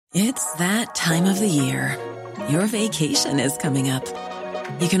It's that time of the year. Your vacation is coming up.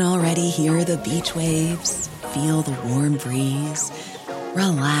 You can already hear the beach waves, feel the warm breeze,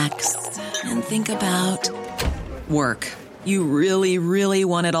 relax, and think about work. You really, really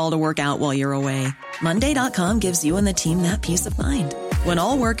want it all to work out while you're away. Monday.com gives you and the team that peace of mind. When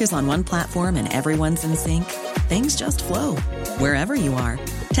all work is on one platform and everyone's in sync, things just flow. Wherever you are,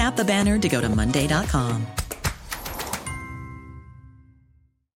 tap the banner to go to Monday.com.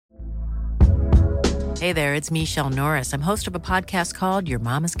 Hey there, it's Michelle Norris. I'm host of a podcast called Your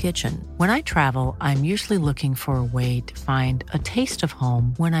Mama's Kitchen. When I travel, I'm usually looking for a way to find a taste of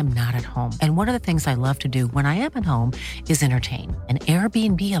home when I'm not at home. And one of the things I love to do when I am at home is entertain. And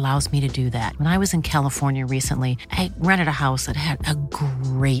Airbnb allows me to do that. When I was in California recently, I rented a house that had a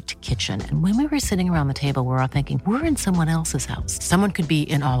great kitchen. And when we were sitting around the table, we're all thinking, we're in someone else's house. Someone could be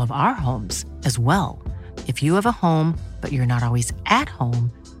in all of our homes as well. If you have a home, but you're not always at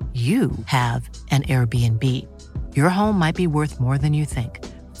home, you have an Airbnb. Your home might be worth more than you think.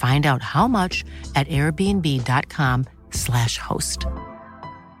 Find out how much at airbnb.com/host.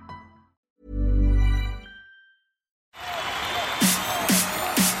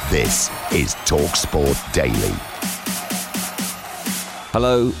 This is TalkSport Daily.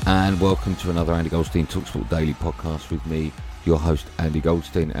 Hello and welcome to another Andy Goldstein TalkSport Daily podcast with me, your host Andy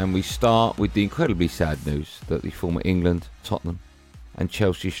Goldstein. And we start with the incredibly sad news that the former England, Tottenham and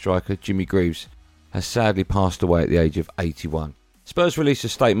Chelsea striker Jimmy Greaves has sadly passed away at the age of 81. Spurs released a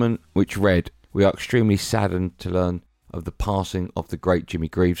statement which read, "We are extremely saddened to learn of the passing of the great Jimmy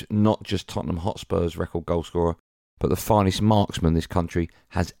Greaves, not just Tottenham Hotspur's record goalscorer, but the finest marksman this country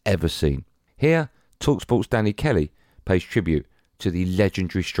has ever seen." Here, TalkSport's Danny Kelly pays tribute to the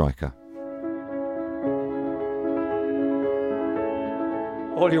legendary striker.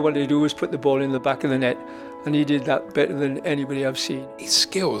 All he wanted to do was put the ball in the back of the net, and he did that better than anybody I've seen. His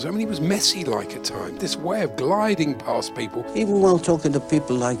skills, he was Messi-like at times. This way of gliding past people. Even while talking to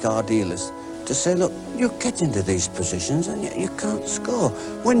people like our dealers, to say, look, you get into these positions and yet you can't score.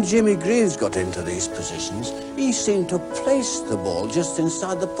 When Jimmy Greaves got into these positions, he seemed to place the ball just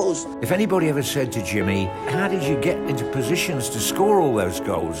inside the post. If anybody ever said to Jimmy, how did you get into positions to score all those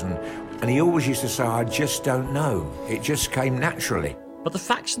goals? And he always used to say, I just don't know. It just came naturally. But the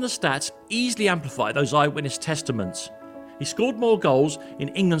facts and the stats easily amplify those eyewitness testaments. He scored more goals in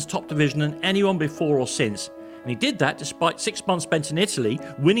England's top division than anyone before or since. And he did that despite 6 months spent in Italy,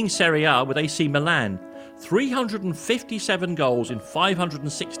 winning Serie A with AC Milan. 357 goals in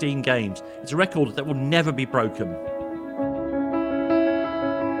 516 games. It's a record that will never be broken.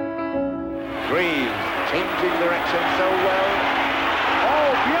 Greaves changing direction so well. Oh,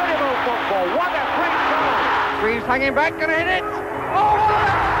 beautiful football. What a great goal. Greaves hanging back, gonna hit it. Oh,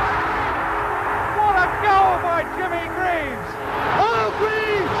 what a goal by Jimmy Greaves. Oh,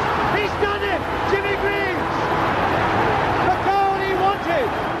 Greaves, he's done it. Jimmy Greaves, the goal he wanted.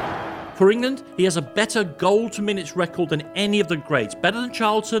 For England, he has a better goal-to-minutes record than any of the greats. Better than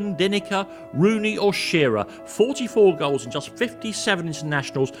Charlton, Lineker, Rooney or Shearer. 44 goals in just 57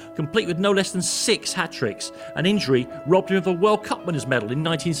 internationals, complete with no less than 6 hat-tricks. An injury robbed him of a World Cup winners' medal in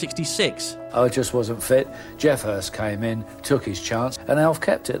 1966. I just wasn't fit. Jeff Hurst came in, took his chance, and Alf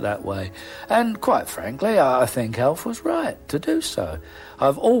kept it that way. And quite frankly, I think Alf was right to do so.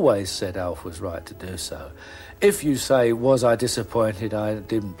 I've always said Alf was right to do so. If you say, was I disappointed I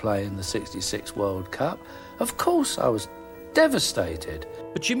didn't play in the 66 World Cup? Of course I was devastated.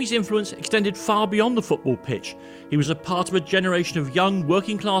 But Jimmy's influence extended far beyond the football pitch. He was a part of a generation of young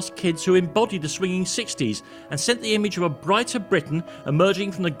working-class kids who embodied the swinging 60s and sent the image of a brighter Britain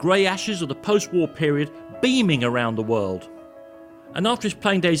emerging from the grey ashes of the post-war period beaming around the world. And after his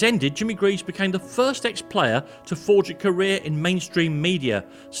playing days ended, Jimmy Greaves became the first ex-player to forge a career in mainstream media,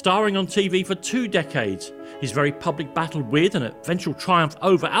 starring on TV for 2 decades. His very public battle with and eventual triumph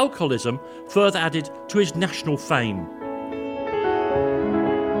over alcoholism further added to his national fame.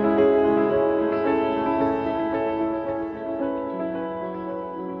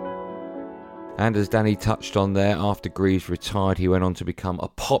 And as Danny touched on there, after Greaves retired, he went on to become a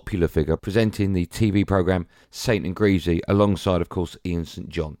popular figure, presenting the TV programme Saint and Greavsie, alongside, of course, Ian St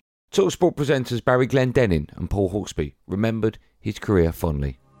John. TalkSport presenters Barry Glendenning and Paul Hawksbee remembered his career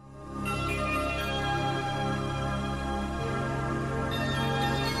fondly.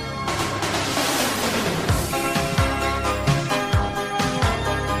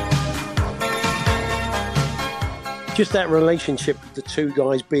 Just that relationship with the two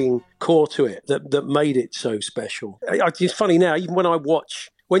guys being core to it that made it so special. It's funny now, even when I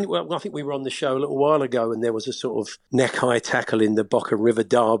watch I think we were on the show a little while ago, and there was a sort of neck-high tackle in the Boca River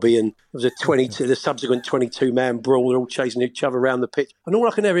derby, and there was the subsequent 22-man brawl. They're all chasing each other around the pitch, and all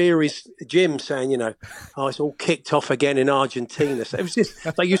I can ever hear is Jim saying, it's all kicked off again in Argentina. So it was just,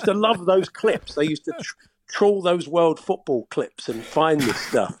 they used to love those clips. They used to trawl those world football clips and find this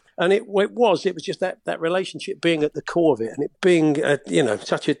stuff. And it was just that relationship being at the core of it, and it being,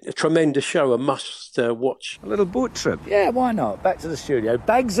 such a tremendous show, a must watch. A little boat trip. Yeah, why not? Back to the studio.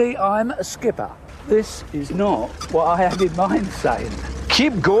 Bagsy, I'm a skipper. This is not what I had in mind saying.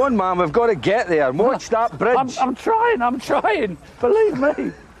 Keep going, man. We've got to get there. Watch that bridge. I'm trying. Believe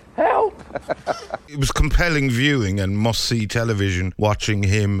me. Help! It was compelling viewing and must-see television, watching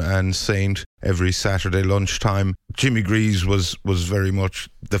him and Saint every Saturday lunchtime. Jimmy Greaves was very much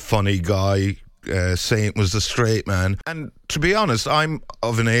the funny guy. Saint was the straight man. And to be honest, I'm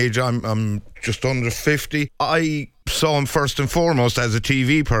of an age, I'm just under 50. I saw him first and foremost as a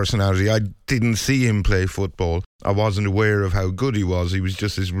TV personality. I didn't see him play football. I wasn't aware of how good he was. He was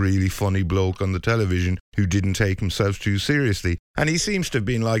just this really funny bloke on the television who didn't take himself too seriously. And he seems to have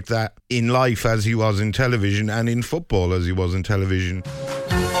been like that in life as he was in television, and in football as he was in television.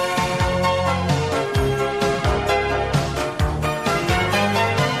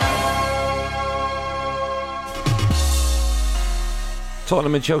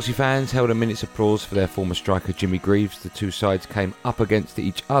 Tottenham and Chelsea fans held a minute's applause for their former striker Jimmy Greaves. The two sides came up against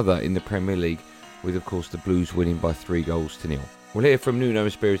each other in the Premier League, with of course the Blues winning by 3-0. We'll hear from Nuno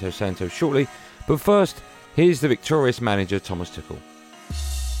Espirito Santo shortly, but first, here's the victorious manager Thomas Tuchel.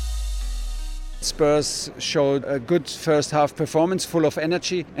 Spurs showed a good first half performance, full of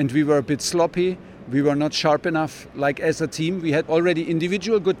energy, and we were a bit sloppy. We were not sharp enough. Like as a team, we had already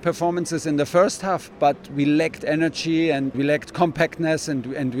individual good performances in the first half, but we lacked energy and we lacked compactness and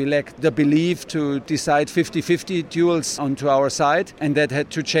we lacked the belief to decide 50-50 duels onto our side. And that had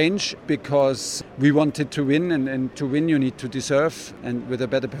to change because we wanted to win, and to win you need to deserve, and with a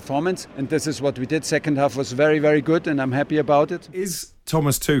better performance. And this is what we did. Second half was very, very good, and I'm happy about it. Is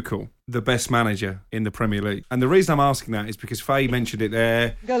Thomas Tuchel the best manager in the Premier League? And the reason I'm asking that is because Faye mentioned it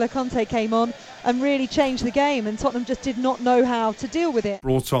there. N'Golo Conte came on and really changed the game, and Tottenham just did not know how to deal with it.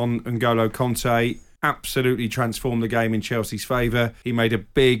 Brought on N'Golo Conte, absolutely transformed the game in Chelsea's favour. He made a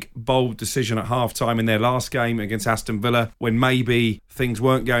big, bold decision at half-time in their last game against Aston Villa when maybe things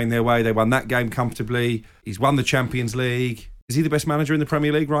weren't going their way. They won that game comfortably. He's won the Champions League. Is he the best manager in the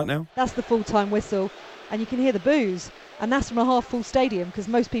Premier League right now? That's the full-time whistle, and you can hear the boos. And that's from a half-full stadium because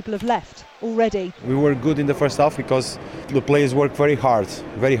most people have left already. We were good in the first half because the players worked very hard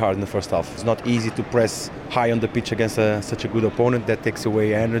in the first half. It's not easy to press high on the pitch against such a good opponent. That takes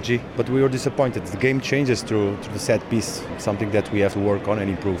away energy. But we were disappointed. The game changes through the set piece, something that we have to work on and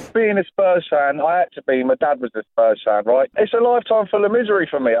improve. Being a Spurs fan, I had to be. My dad was a Spurs fan, right? It's a lifetime full of misery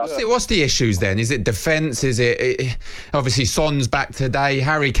for me. What's the issues then? Is it defence? Is it obviously Son's back today?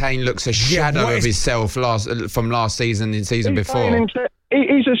 Harry Kane looks a shadow of himself from last season and season before.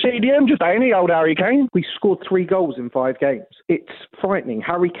 He's a CDM just, ain't he, old Harry Kane? We scored 3 goals in 5 games. It's frightening.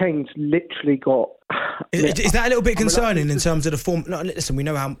 Harry Kane's literally got... Is that a little bit concerning in terms of the form? No, listen, we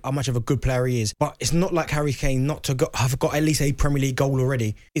know how much of a good player he is, but it's not like Harry Kane not to have got at least a Premier League goal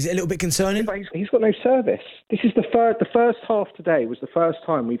already. Is it a little bit concerning? He's got no service. This is the first half today was the first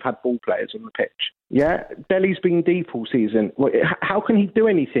time we've had ball players on the pitch. Yeah, Belly's been deep all season. How can he do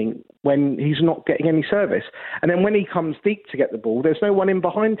anything when he's not getting any service? And then when he comes deep to get the ball, there's no one in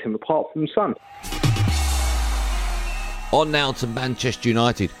behind him apart from Son. On now to Manchester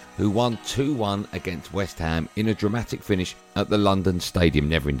United, who won 2-1 against West Ham in a dramatic finish at the London Stadium,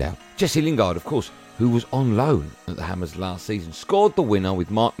 never in doubt. Jesse Lingard, of course, who was on loan at the Hammers last season, scored the winner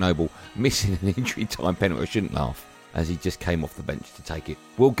with Mark Noble missing an injury time penalty. I shouldn't laugh, as he just came off the bench to take it.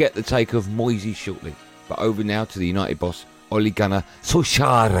 We'll get the take of Moisey shortly, but over now to the United boss, Ole Gunnar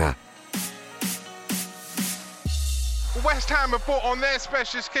Solskjaer. West Ham have brought on their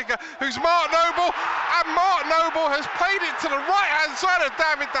specialist kicker, who's Mark Noble, and Mark Noble has played it to the right-hand side of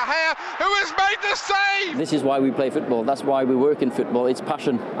David De Gea, who has made the save! This is why we play football, that's why we work in football, it's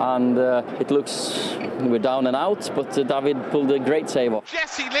passion, and it looks we're down and out, but David pulled a great save off.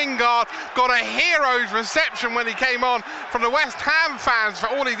 Jesse Lingard got a hero's reception when he came on from the West Ham fans for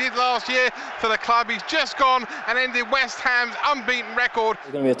all he did last year for the club. He's just gone and ended West Ham's unbeaten record.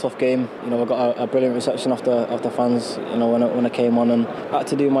 It's going to be a tough game, you know, I got a brilliant reception off the fans. You know, when I came on, and I had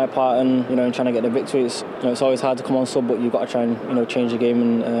to do my part in trying to get the victory. It's always hard to come on sub, but you've got to try and change the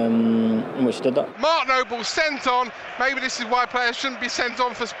game, in which did that. Mark Noble sent on. Maybe this is why players shouldn't be sent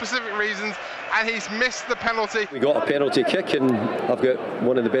on for specific reasons. and he's missed the penalty. We got a penalty kick, and I've got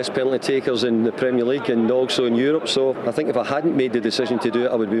one of the best penalty takers in the Premier League and also in Europe, so I think if I hadn't made the decision to do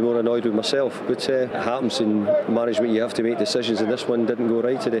it, I would be more annoyed with myself. But it happens in management, you have to make decisions, and this one didn't go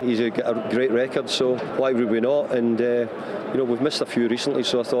right today. He's got a great record, so why would we not? And we've missed a few recently,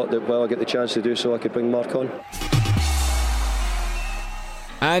 so I thought that while I get the chance to do so, I could bring Mark on.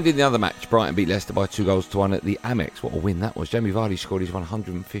 And in the other match, Brighton beat Leicester by 2-1 at the Amex. What a win that was. Jamie Vardy scored his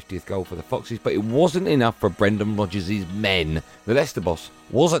 150th goal for the Foxes, but it wasn't enough for Brendan Rodgers' men. The Leicester boss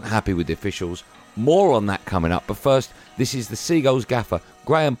wasn't happy with the officials. More on that coming up, but first, this is the Seagulls gaffer,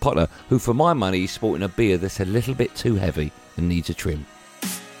 Graham Potter, who for my money is sporting a beard that's a little bit too heavy and needs a trim.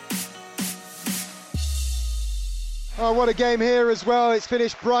 Oh, what a game here as well. It's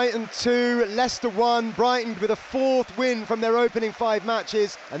finished Brighton 2, Leicester 1. Brighton with a 4th win from their opening 5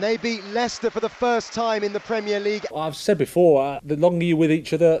 matches, and they beat Leicester for the first time in the Premier League. I've said before, the longer you're with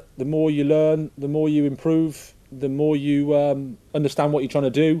each other, the more you learn, the more you improve, the more you understand what you're trying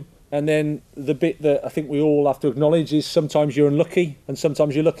to do. And then the bit that I think we all have to acknowledge is sometimes you're unlucky and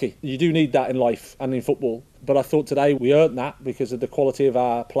sometimes you're lucky. You do need that in life and in football. But I thought today we earned that because of the quality of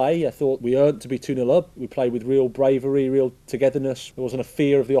our play. I thought we earned to be 2-0 up. We played with real bravery, real togetherness. There wasn't a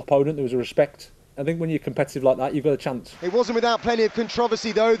fear of the opponent, there was a respect. I think when you're competitive like that, you've got a chance. It wasn't without plenty of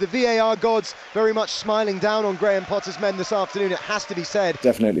controversy, though. The VAR gods very much smiling down on Graham Potter's men this afternoon, it has to be said.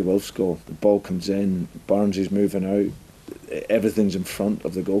 Definitely will score. The ball comes in, Barnes is moving out. Everything's in front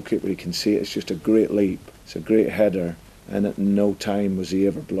of the goalkeeper, he can see it. It's just a great leap, it's a great header, and at no time was he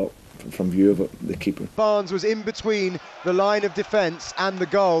ever blocked from view of the keeper. Barnes was in between the line of defence and the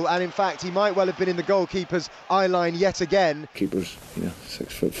goal, and in fact he might well have been in the goalkeeper's eye line yet again. Keeper's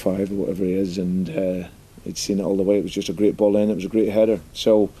 6'5" or whatever he is, and he'd seen it all the way. It was just a great ball in, it was a great header.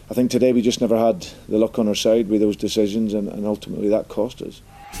 So I think today we just never had the luck on our side with those decisions, and ultimately that cost us.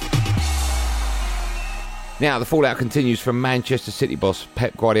 Now, the fallout continues from Manchester City boss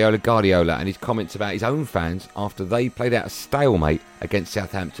Pep Guardiola and his comments about his own fans after they played out a stalemate against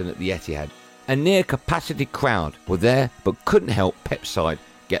Southampton at the Etihad. A near-capacity crowd were there but couldn't help Pep's side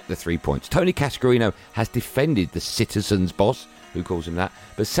get the 3 points. Tony Cascarino has defended the citizens' boss, who calls him that,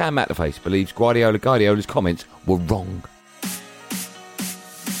 but Sam Matterface believes Guardiola's comments were wrong.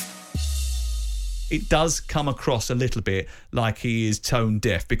 It does come across a little bit like he is tone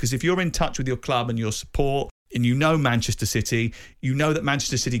deaf, because if you're in touch with your club and your support and you know Manchester City, you know that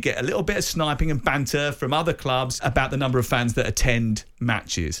Manchester City get a little bit of sniping and banter from other clubs about the number of fans that attend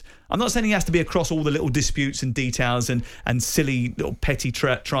matches. I'm not saying he has to be across all the little disputes and details and silly little petty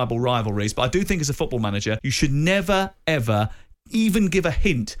tribal rivalries, but I do think as a football manager, you should never, ever even give a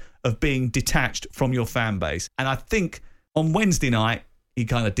hint of being detached from your fan base. And I think on Wednesday night, he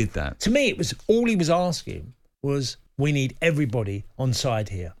kind of did that. To me, it was all he was asking was, we need everybody on side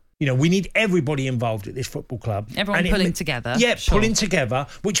here. You know, we need everybody involved at this football club. Everyone pulling together. Yeah, sure. Pulling together,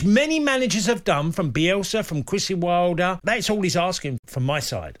 which many managers have done, from Bielsa, from Chrissy Wilder. That's all he's asking from my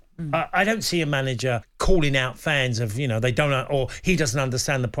side. I don't see a manager calling out fans of, they don't, or he doesn't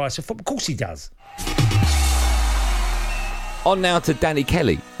understand the price of football. Of course he does. On now to Danny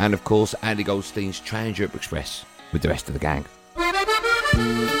Kelly and, of course, Andy Goldstein's Trans Europe Express with the rest of the gang.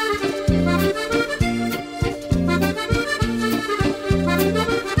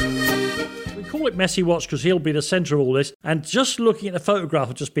 We call it Messi Watch because he'll be the centre of all this, and just looking at the photograph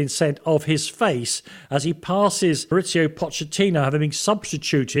that's just been sent of his face as he passes Mauricio Pochettino having been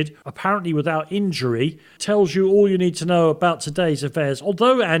substituted, apparently without injury, tells you all you need to know about today's affairs.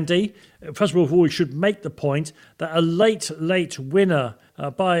 Although, Andy, first of all, we should make the point that a late winner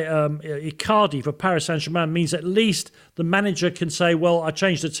by Icardi for Paris Saint-Germain means at least the manager can say, well, I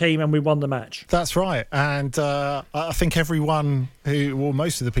changed the team and we won the match. That's right. And I think everyone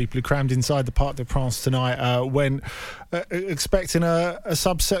most of the people who crammed inside the Parc des Princes tonight went expecting a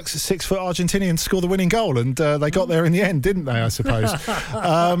sub-6 foot Argentinian to score the winning goal, and they got there in the end, didn't they, I suppose?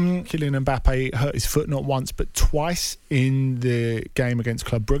 Kylian Mbappe hurt his foot not once but twice in the game against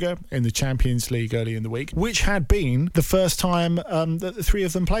Club Brugge in the Champions League early in the week, which had been the first time that the three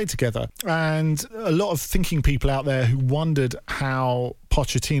of them played together. And a lot of thinking people out there who wondered how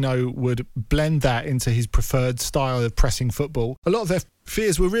Pochettino would blend that into his preferred style of pressing football, a lot of their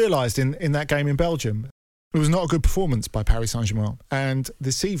fears were realised in that game in Belgium. It was not a good performance by Paris Saint-Germain, and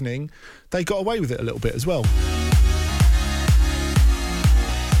this evening they got away with it a little bit as well.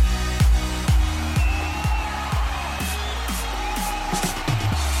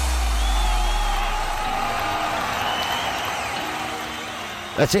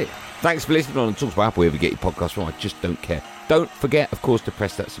 That's it. Thanks for listening on TalkSport Apple, wherever you get your podcast from. I just don't care. Don't forget, of course, to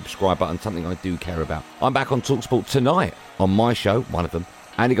press that subscribe button, something I do care about. I'm back on TalkSport tonight on my show, one of them,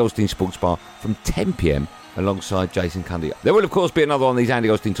 Andy Goldstein Sports Bar from 10 p.m. alongside Jason Cundy. There will, of course, be another one of these Andy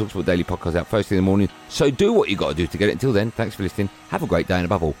Goldstein Talksport Daily podcasts out first thing in the morning. So do what you got to do to get it. Until then, thanks for listening. Have a great day, and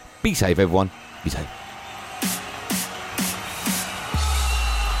above all, be safe, everyone. Be safe.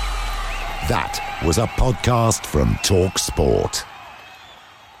 That was a podcast from Talk Sport.